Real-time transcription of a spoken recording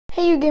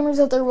Hey you gamers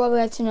out there, welcome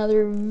back to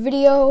another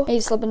video. Hey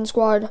Slippin'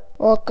 Squad,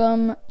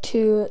 welcome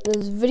to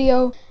this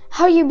video.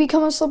 How do you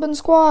become a Slippin'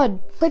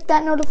 Squad? Click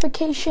that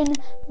notification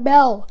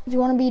bell. If you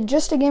want to be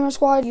just a gamer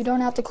squad, you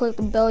don't have to click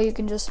the bell, you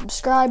can just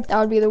subscribe. That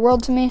would be the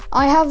world to me.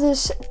 I have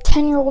this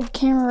 10-year-old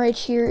camera right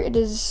here. It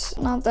is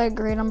not that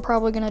great. I'm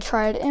probably going to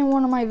try it in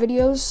one of my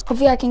videos.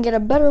 Hopefully I can get a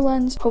better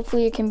lens.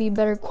 Hopefully it can be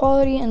better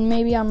quality, and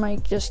maybe I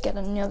might just get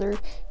another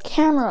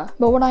camera.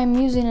 But what I'm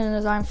using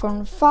is an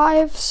iPhone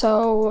 5,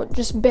 so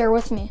just bear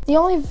with me. The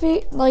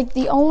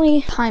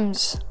only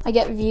times I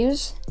get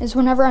views is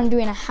whenever I'm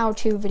doing a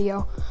how-to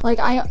video.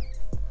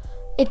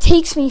 It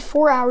takes me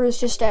 4 hours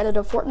just to edit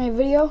a Fortnite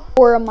video,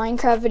 or a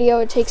Minecraft video.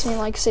 It takes me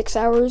like 6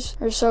 hours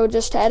or so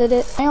just to edit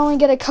it. I only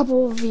get a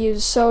couple of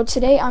views, so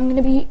today I'm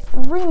gonna be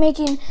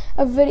remaking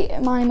a video,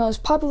 my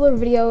most popular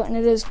video, and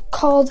it is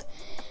called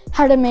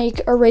How to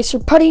Make Eraser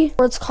Putty,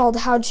 or it's called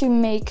How to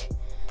Make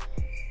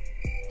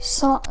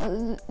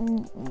something.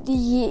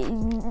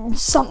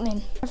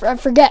 I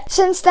forget.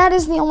 Since that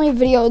is the only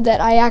video that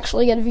I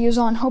actually get views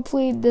on,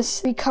 hopefully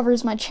this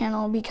recovers my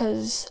channel,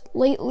 because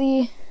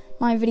lately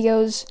my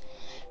videos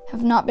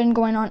have not been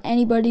going on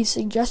anybody's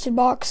suggested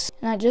box,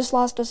 and I just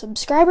lost a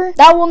subscriber.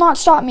 That will not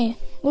stop me.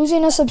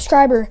 Losing a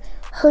subscriber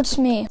hurts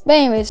me. But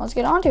anyways, let's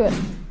get on to it.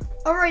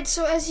 Alright,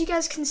 so as you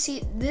guys can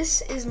see,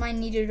 this is my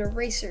kneaded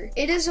eraser.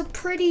 It is a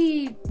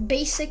pretty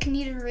basic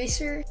kneaded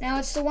eraser. Now,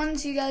 it's the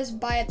ones you guys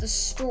buy at the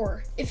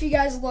store. If you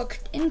guys look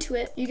into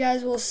it, you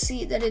guys will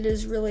see that it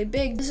is really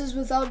big. This is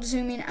without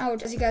zooming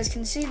out. As you guys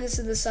can see, this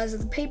is the size of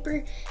the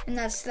paper, and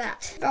that's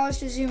that. If I was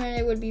to zoom in,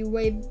 it would be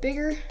way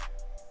bigger.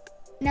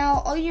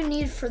 Now, all you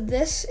need for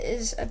this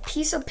is a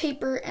piece of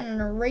paper and an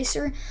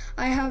eraser.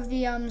 I have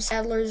the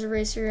Sadler's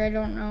eraser. I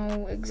don't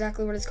know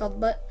exactly what it's called,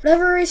 but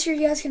whatever eraser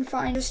you guys can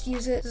find, just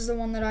use it. This is the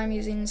one that I'm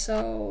using,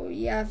 so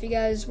yeah, if you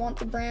guys want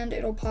the brand,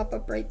 it'll pop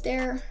up right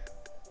there.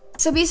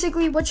 So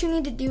basically what you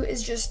need to do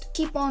is just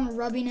keep on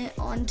rubbing it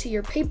onto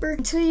your paper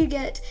until you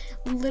get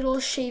little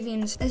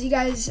shavings. As you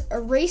guys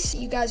erase,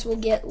 you guys will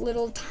get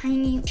little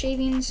tiny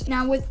shavings.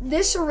 Now with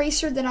this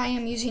eraser that I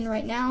am using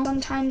right now,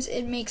 sometimes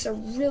it makes a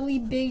really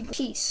big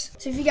piece.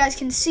 So if you guys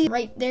can see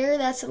right there,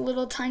 that's a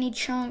little tiny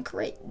chunk.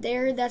 Right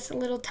there, that's a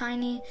little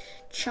tiny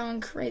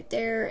chunk right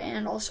there,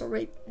 and also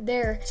right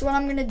there. So what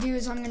I'm gonna do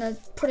is I'm gonna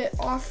put it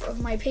off of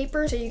my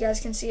paper so you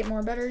guys can see it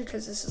more better,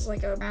 because this is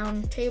like a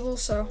round table.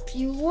 So if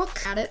you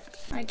look at it,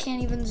 I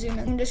can't even zoom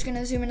in. I'm just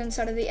gonna zoom in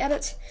inside of the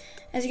edit.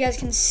 As you guys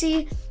can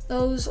see,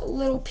 those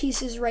little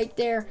pieces right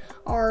there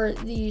are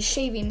the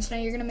shavings. Now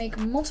you're gonna make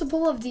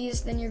multiple of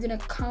these, then you're gonna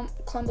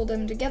clumble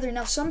them together.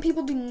 Now some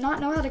people do not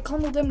know how to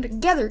clumble them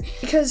together,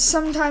 because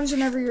sometimes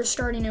whenever you're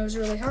starting, it was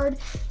really hard.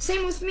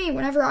 Same with me.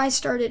 Whenever I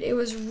started, it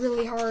was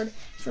really hard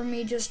for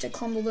me just to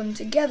clumble them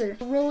together.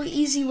 A really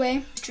easy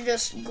way is to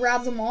just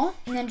grab them all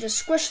and then just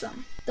squish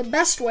them. The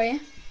best way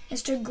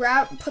is to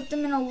put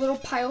them in a little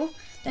pile,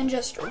 then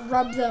just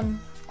rub them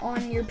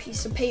on your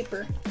piece of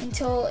paper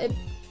until it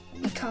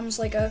becomes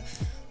like a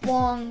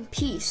long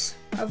piece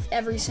of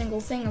every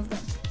single thing of them.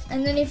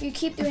 And then if you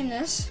keep doing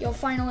this, you'll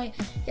finally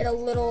get a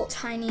little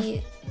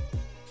tiny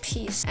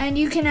piece. And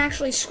you can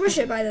actually squish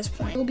it by this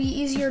point. It'll be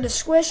easier to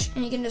squish,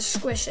 and you can just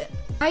squish it.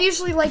 I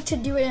usually like to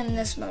do it in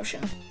this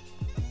motion.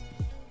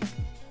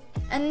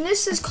 And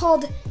this is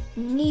called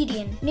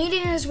kneading.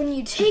 Kneading is when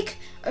you take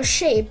a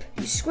shape,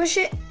 you squish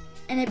it,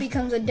 and it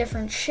becomes a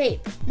different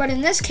shape. But in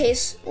this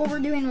case, what we're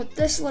doing with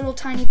this little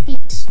tiny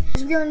piece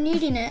is we are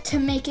kneading it to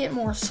make it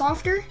more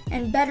softer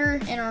and better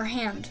in our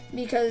hand,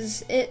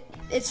 because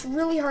it's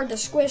really hard to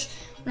squish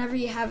whenever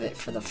you have it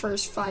for the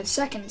first 5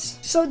 seconds.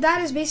 So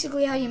that is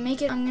basically how you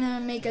make it. I'm gonna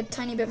make a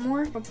tiny bit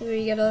more. Hopefully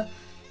we get a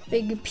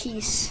big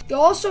piece.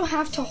 You'll also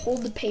have to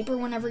hold the paper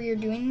whenever you're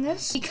doing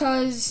this,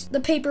 because the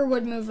paper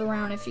would move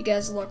around if you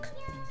guys look.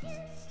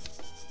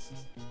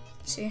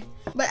 See?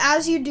 But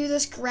as you do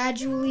this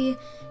gradually,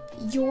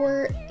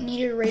 your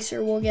kneaded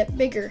eraser will get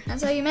bigger.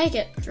 That's how you make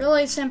it. It's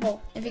really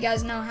simple if you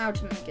guys know how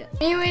to make it.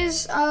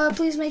 Anyways,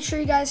 please make sure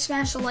you guys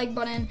smash the like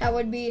button. That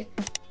would be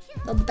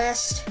the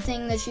best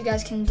thing that you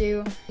guys can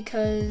do,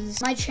 because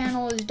my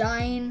channel is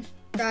dying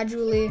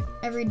gradually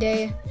every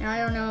day, and I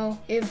don't know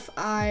if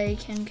I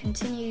can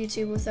continue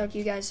YouTube without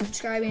you guys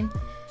subscribing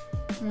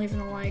and leaving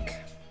a like.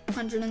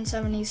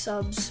 170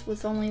 subs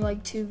with only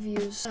like 2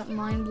 views. That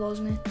mind blows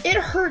me. It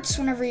hurts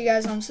whenever you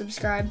guys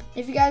unsubscribe.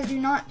 If you guys do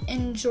not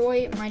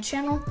enjoy my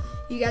channel,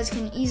 you guys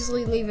can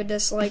easily leave a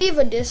dislike. Leave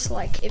a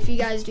dislike if you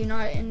guys do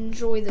not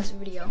enjoy this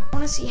video. I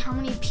want to see how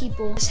many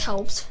people this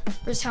helped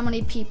versus how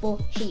many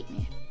people hate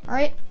me.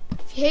 Alright?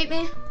 If you hate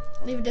me,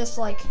 leave a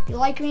dislike. If you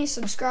like me,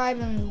 subscribe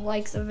and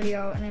like the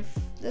video. And if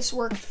this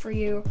worked for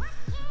you,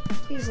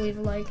 please leave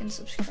a like and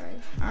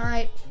subscribe.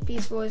 Alright,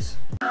 peace boys.